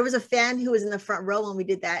there was a fan who was in the front row when we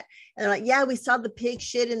did that. And they're like, yeah, we saw the pig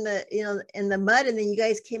shit in the, you know, in the mud. And then you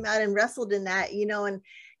guys came out and wrestled in that, you know, and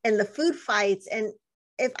the food fights. And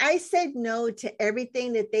if I said no to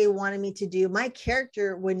everything that they wanted me to do, my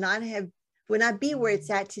character would not be where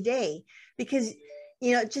it's at today. Because,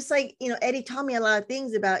 you know, just like, you know, Eddie taught me a lot of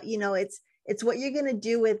things about, you know, it's what you're going to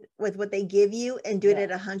do with what they give you, and do it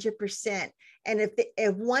at 100%. And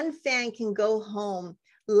if one fan can go home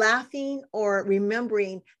laughing or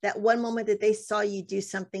remembering that one moment that they saw you do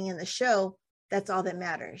something in the show, that's all that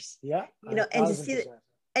matters. Yeah. You know, and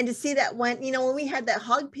to see that when, you know, when we had that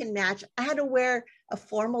hog pin match, I had to wear a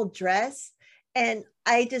formal dress. And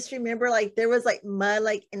I just remember, like, there was like mud,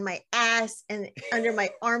 like in my ass and under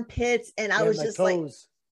my armpits. And I was just toes.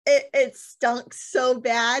 Like, it stunk so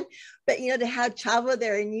bad. But, you know, to have Chavo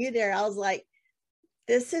there and you there, I was like,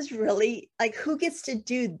 this is really, like, who gets to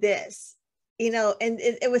do this? You know, and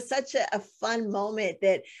it was such a fun moment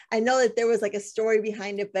that I know that there was like a story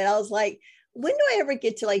behind it, but I was like, when do I ever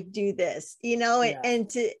get to like do this? You know, and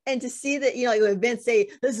to see that, you know, like when Vince say,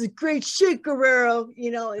 this is great shit, Guerrero,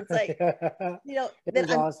 you know, it's like, you know, it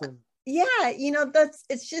was awesome. Yeah, you know,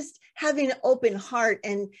 it's just having an open heart,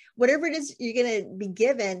 and whatever it is you're going to be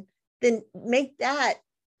given, then make that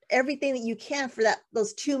everything that you can for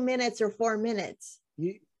those 2 minutes or 4 minutes.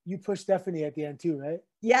 You pushed Stephanie at the end too, right?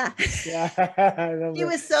 Yeah. Yeah. She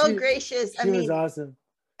was so gracious. She was awesome.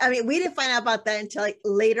 I mean, we didn't find out about that until like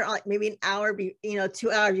later on, like maybe an hour,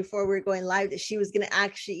 2 hours before we were going live, that she was going to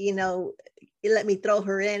actually, you know, let me throw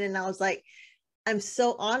her in. And I was like, I'm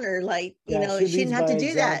so honored. Like, you know, she didn't have to do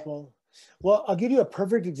example. That. Well, I'll give you a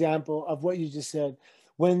perfect example of what you just said.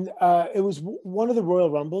 When it was one of the Royal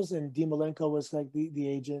Rumbles, and Dean Malenko was like the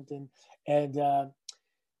agent, and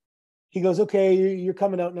he goes, okay, you're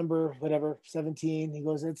coming out number whatever 17. He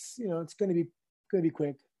goes, it's going to be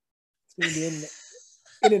quick. It's going to be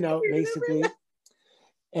in and out basically.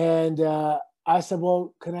 And I said,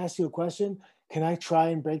 well, can I ask you a question? Can I try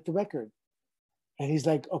and break the record? And he's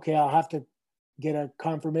like, okay, I'll have to get a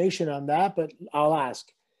confirmation on that, but I'll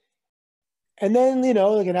ask. And then, you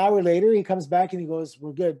know, like an hour later, he comes back and he goes,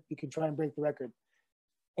 we're good. You can try and break the record.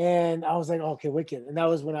 And I was like, okay, wicked. And that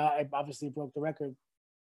was when I obviously broke the record.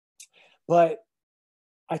 But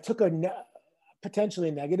I took a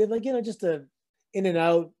potentially negative, like, you know, just a in and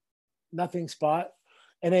out, nothing spot.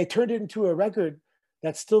 And I turned it into a record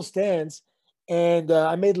that still stands. And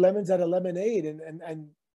I made lemons out of lemonade. And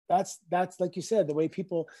that's like you said, the way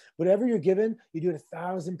people, whatever you're given, you do it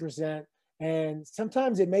 1,000%. And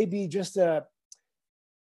sometimes it may be just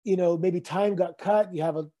maybe time got cut. You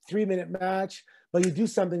have a 3-minute match, but you do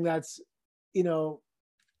something that's, you know,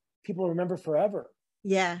 people remember forever.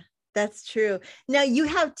 Yeah, that's true. Now you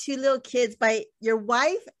have 2 little kids. By your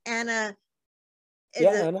wife, Anna, is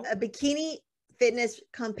a bikini fitness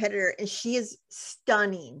competitor, and she is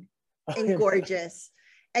stunning and gorgeous.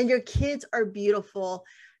 And your kids are beautiful.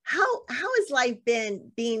 How has life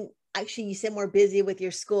been being, actually, you said more busy with your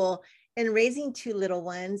school and raising 2 little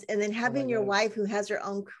ones, and then having your wife who has her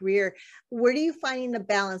own career? Where are you finding the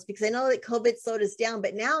balance? Because I know that COVID slowed us down,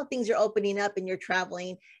 but now things are opening up and you're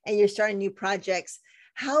traveling and you're starting new projects.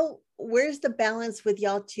 Where's the balance with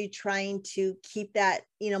y'all 2 trying to keep that,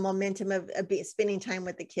 you know, momentum of spending time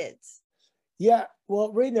with the kids? Yeah,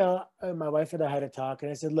 well, right now, my wife and I had a talk,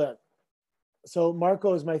 and I said, look, so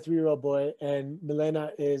Marco is my 3-year-old boy, and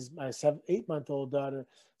Milena is my 8-month-old daughter.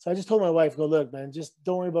 So I just told my wife, go, look, man, just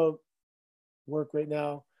don't worry about work right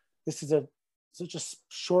now. This is such a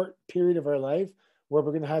short period of our life where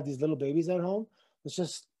we're going to have these little babies at home. Let's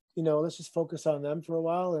just focus on them for a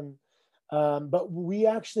while. And but we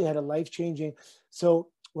actually had a life-changing. So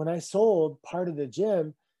when I sold part of the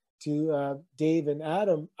gym, Dave and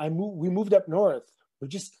Adam, we moved up north.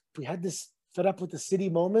 We had this fed up with the city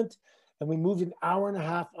moment, and we moved an hour and a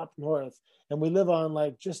half up north, and we live on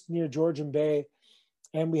like just near Georgian Bay,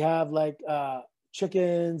 and we have like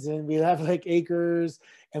chickens, and we have like acres,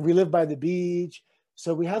 and we live by the beach.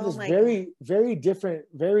 So we have this very, very different,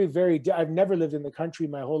 I've never lived in the country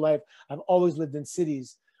my whole life. I've always lived in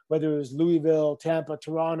cities, whether it was Louisville, Tampa,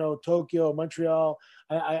 Toronto, Tokyo, Montreal.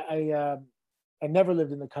 I never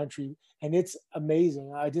lived in the country, and it's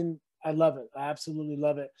amazing. I love it. I absolutely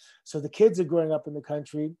love it. So the kids are growing up in the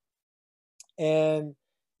country, and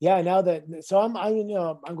yeah, so I'm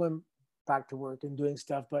going back to work and doing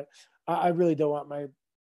stuff, but I really don't want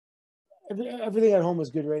everything at home is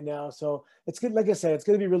good right now. So it's good. Like I said, it's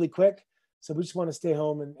going to be really quick. So we just want to stay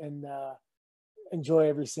home and enjoy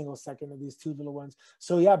every single second of these two little ones.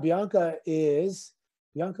 So yeah, Bianca was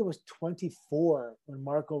 24 when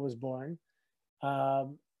Marco was born.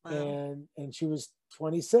 Wow. And she was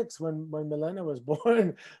 26 when Milena was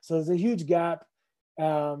born. So there's a huge gap.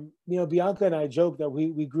 Bianca and I joke that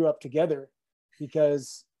we grew up together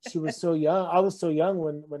because she was so young. I was so young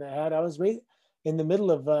when I was right in the middle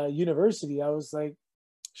of university. I was like,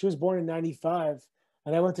 she was born in 95,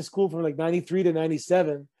 and I went to school from like 93 to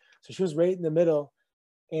 97. So she was right in the middle.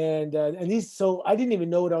 So I didn't even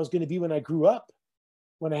know what I was going to be when I grew up,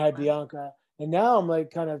 when I had Bianca. And now I'm like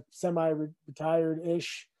kind of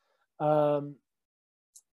semi-retired-ish. Like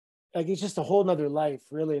it's just a whole nother life,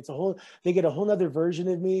 really. They get a whole nother version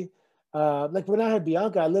of me. Like when I had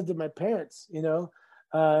Bianca, I lived with my parents, in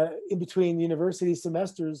between university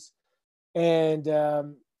semesters. And,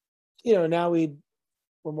 now we're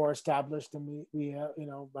more established, and we have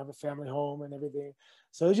a family home and everything.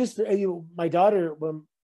 So it's just, my daughter, when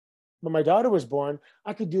my daughter was born,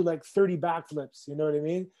 I could do like 30 backflips, you know what I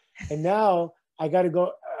mean? And now I got to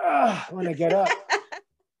go when I get up.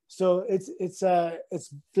 So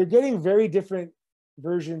they're getting very different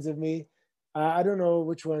versions of me. I don't know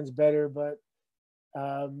which one's better, but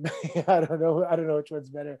I don't know which one's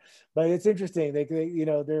better, but it's interesting.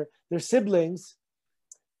 They're siblings.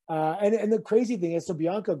 And the crazy thing is, so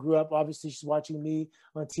Bianca grew up, obviously she's watching me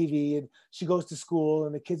on TV, and she goes to school,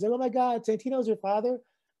 and the kids are like, oh my God, Santino's your father.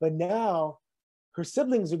 But now her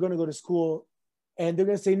siblings are going to go to school, and they're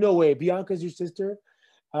going to say, no way, Bianca's your sister.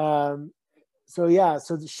 So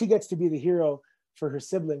she gets to be the hero for her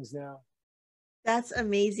siblings now. That's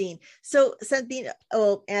amazing. So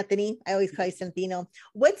Anthony, I always call you Santino.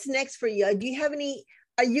 What's next for you? Are you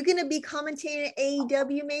going to be commentating at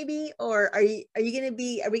AEW maybe? Or are we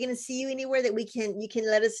going to see you anywhere that you can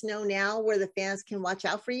let us know now where the fans can watch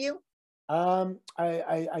out for you? I'm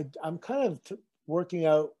kind of working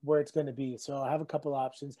out where it's going to be. So I have a couple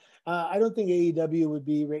options. I don't think AEW would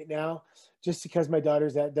be right now, just because my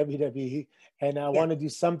daughter's at WWE, and I want to do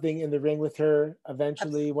something in the ring with her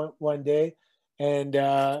eventually one day. And,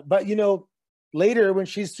 but later when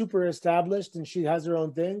she's super established and she has her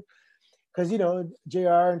own thing, because,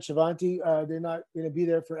 JR and Shivanti, they're not going to be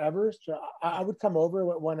there forever. So I would come over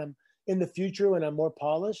when I'm in the future, when I'm more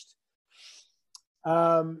polished.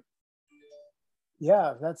 That's,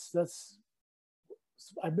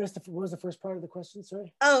 I missed what was the first part of the question?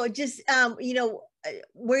 Sorry. Oh, just,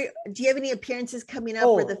 where do you have any appearances coming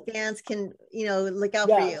up where the fans can, look out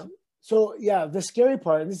for you? So the scary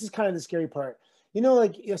part, and this is kind of the scary part,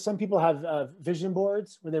 some people have vision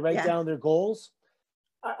boards where they write down their goals.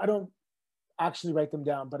 I don't actually write them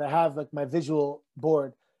down, but I have like my visual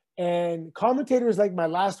board, and commentator is like my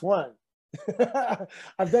last one.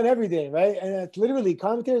 I've done everything, right? And it's literally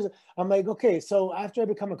commentators. I'm like, okay, so after I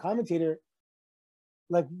become a commentator,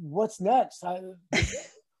 like what's next?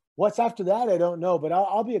 What's after that? I don't know, but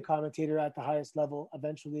I'll be a commentator at the highest level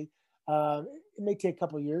eventually. It may take a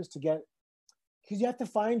couple of years to get, because you have to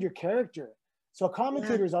find your character. So a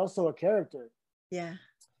commentator is also a character. Yeah.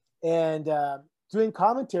 And doing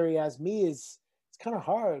commentary as me it's kind of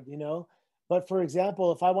hard, But for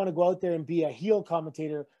example, if I want to go out there and be a heel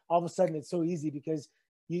commentator, all of a sudden it's so easy because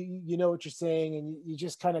you know what you're saying, and you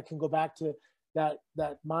just kind of can go back to that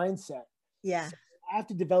mindset. Yeah. So I have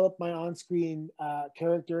to develop my on-screen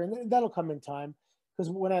character, and that'll come in time. Because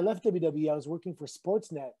when I left WWE, I was working for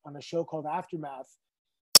Sportsnet on a show called Aftermath.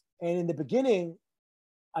 And in the beginning,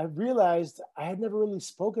 I realized I had never really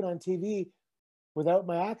spoken on TV without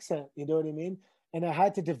my accent, you know what I mean? And I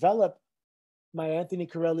had to develop my Anthony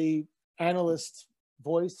Corelli analyst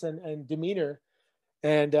voice and demeanor.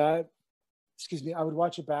 And excuse me, I would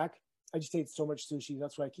watch it back. I just ate so much sushi.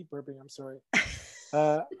 That's why I keep burping. I'm sorry.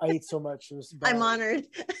 I ate so much. It was bad. I'm honored.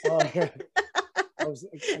 I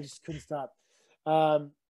just couldn't stop.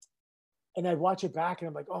 And I'd watch it back, and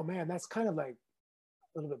I'm like, oh man, that's kind of like,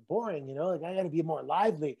 little bit boring, you know, like I got to be more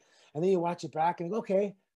lively. And then you watch it back and you go,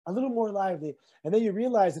 okay, a little more lively. And then you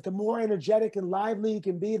realize that the more energetic and lively you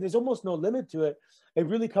can be, there's almost no limit to it. It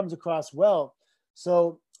really comes across well.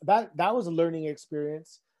 So that was a learning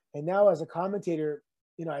experience. And now as a commentator,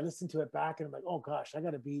 you know, I listen to it back and I'm like, oh gosh, I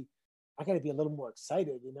gotta be a little more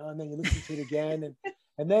excited, you know. And then you listen to it again,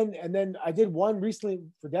 and then I did one recently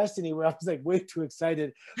for Destiny where I was like way too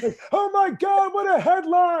excited, like, oh my god, what a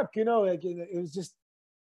headlock, you know, like it was just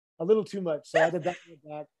a little too much. So I had to dial it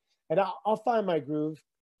back, and I'll find my groove.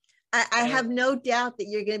 I have no doubt that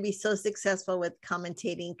you're going to be so successful with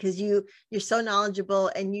commentating because you're so knowledgeable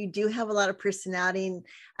and you do have a lot of personality. And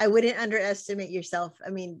I wouldn't underestimate yourself.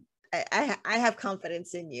 I mean, I have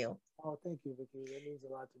confidence in you. Oh, thank you, Vicky. That means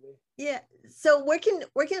a lot to me. Yeah. So where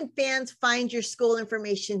can fans find your school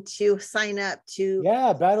information to sign up to?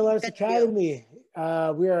 Yeah, Battle Arts Academy. We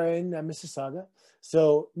are in Mississauga.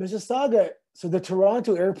 So the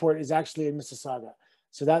Toronto airport is actually in Mississauga.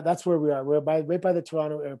 So that's where we are. We're right by the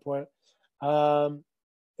Toronto airport. And,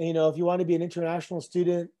 you know, if you want to be an international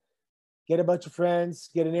student, get a bunch of friends,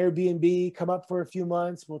 get an Airbnb, come up for a few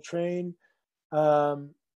months, we'll train.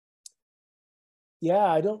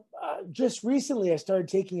 Just recently I started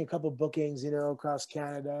taking a couple bookings, you know, across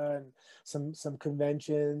Canada and some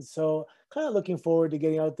conventions. So kind of looking forward to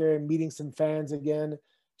getting out there and meeting some fans again,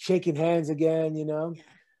 shaking hands again, you know.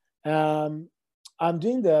 I'm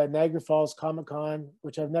doing the Niagara Falls Comic-Con,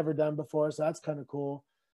 which I've never done before, so that's kind of cool.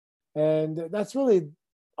 And that's really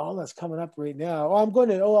all that's coming up right now.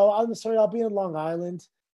 I'm sorry, I'll be in Long Island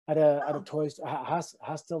at a toys,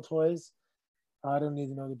 Hostel Toys. I don't need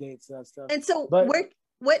to know the dates, that stuff. And so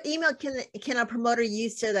what email can a promoter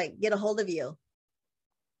use to like get a hold of you?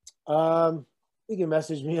 You can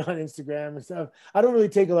message me on Instagram and stuff. I don't really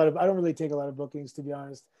take a lot of bookings, to be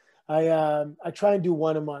honest. I try and do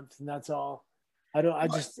one a month, and that's all.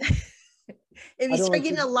 If you start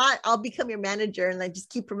getting a lot, I'll become your manager and like just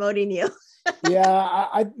keep promoting you. Yeah,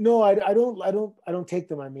 I don't take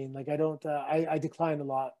them. I mean, like I decline a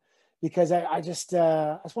lot because I just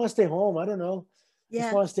want to stay home. I don't know. Yeah. I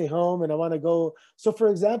just want to stay home and I want to go. So for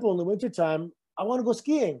example, in the wintertime, I want to go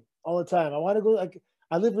skiing all the time. I want to go, like,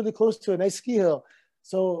 I live really close to a nice ski hill.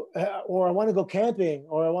 So, or I want to go camping,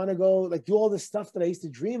 or I want to go like do all this stuff that I used to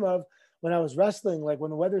dream of when I was wrestling. Like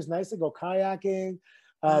when the weather's nice, I go kayaking,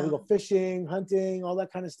 we go fishing, hunting, all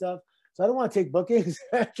that kind of stuff. So I don't want to take bookings.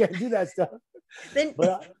 I can't do that stuff. Then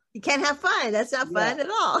you can't have fun. That's not fun at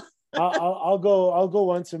all. I'll go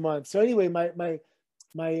once a month. So anyway, my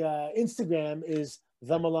Instagram is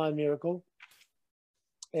The Milan Miracle,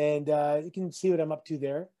 and you can see what I'm up to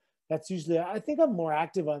there. That's usually, I think I'm more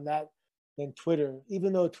active on that than Twitter,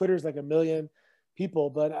 even though Twitter's like 1 million people,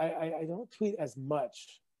 but I don't tweet as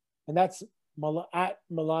much. And that's at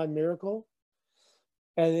Milan Miracle,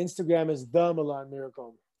 and Instagram is The Milan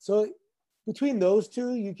Miracle. So between those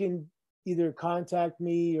two, you can either contact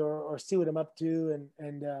me or see what I'm up to,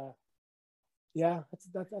 and yeah,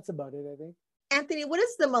 that's about it, I think. Anthony, what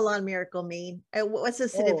does the Milan Miracle mean? What's the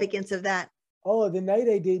significance of that? Oh, the night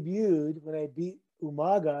I debuted, when I beat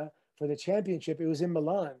Umaga for the championship, it was in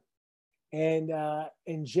Milan, and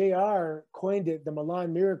JR coined it the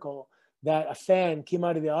Milan Miracle, that a fan came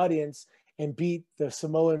out of the audience and beat the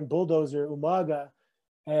Samoan bulldozer Umaga,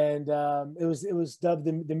 and it was dubbed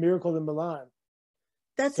the Miracle in Milan.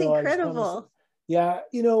 That's incredible. Yeah,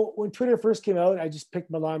 you know, when Twitter first came out, I just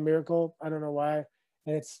picked Milan Miracle. I don't know why,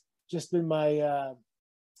 and it's just been my. I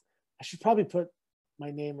should probably put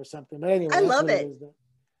my name or something, but anyway, I love it.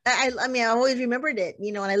 I mean, I always remembered it.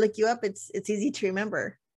 You know, when I look you up, it's easy to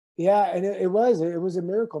remember. Yeah, and it was a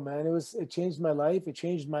miracle, man. It changed my life. It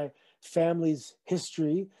changed my family's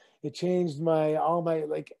history. It changed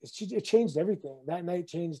it changed everything. That night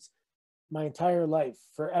changed my entire life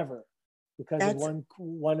forever because of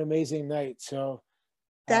one amazing night. So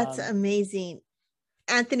that's amazing.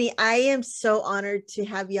 Anthony, I am so honored to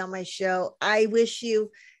have you on my show. I wish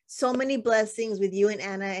you so many blessings with you and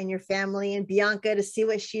Anna and your family, and Bianca, to see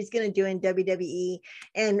what she's going to do in WWE,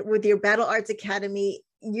 and with your Battle Arts Academy.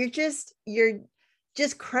 You're just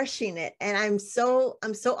crushing it, and I'm so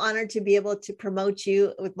honored to be able to promote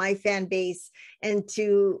you with my fan base, and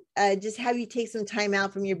to just have you take some time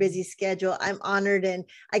out from your busy schedule. I'm honored, and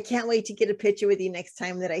I can't wait to get a picture with you next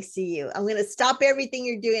time that I see you. I'm going to stop everything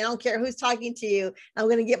you're doing. I don't care who's talking to you. I'm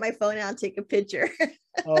going to get my phone out and take a picture.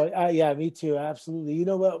 Yeah, me too. Absolutely. You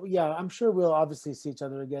know what? Yeah, I'm sure we'll obviously see each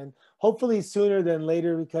other again. Hopefully sooner than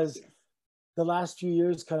later, because the last few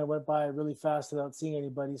years kind of went by really fast without seeing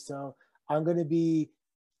anybody. So I'm going to be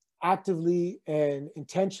actively and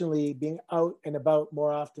intentionally being out and about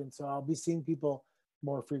more often. So I'll be seeing people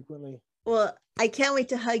more frequently. Well, I can't wait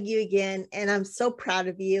to hug you again. And I'm so proud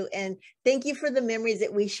of you. And thank you for the memories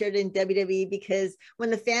that we shared in WWE, because when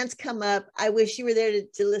the fans come up, I wish you were there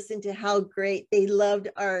to listen to how great they loved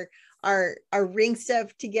our ring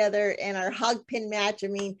stuff together and our hog pin match. I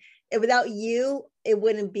mean, without you, it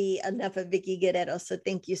wouldn't be enough of Vicky Guerrero. So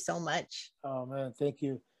thank you so much. Oh man, thank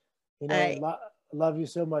you. You All know, right. love you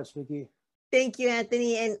so much, Vicky. Thank you,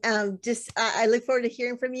 Anthony. And just I look forward to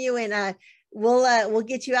hearing from you, and we'll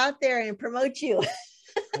get you out there and promote you.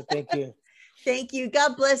 Thank you. Thank you.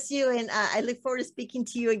 God bless you. And I look forward to speaking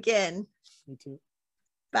to you again. Me too.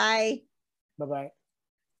 Bye. Bye-bye.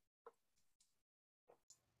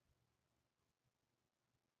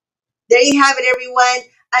 There you have it, everyone.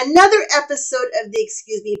 Another episode of the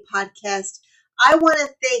Excuse Me podcast. I want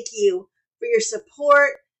to thank you for your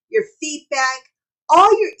support, your feedback, all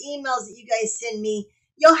your emails that you guys send me.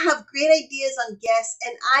 You'll have great ideas on guests,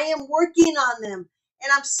 and I am working on them.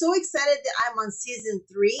 And I'm so excited that I'm on season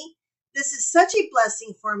 3. This is such a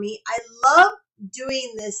blessing for me. I love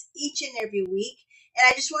doing this each and every week. And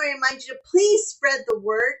I just want to remind you to please spread the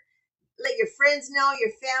word. Let your friends know,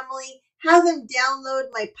 your family, have them download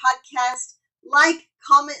my podcast, like,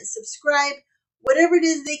 comment, subscribe, whatever it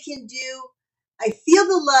is they can do. I feel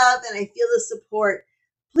the love and I feel the support.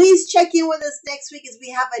 Please check in with us next week as we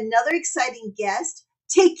have another exciting guest.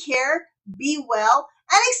 Take care, be well,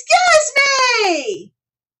 and excuse me!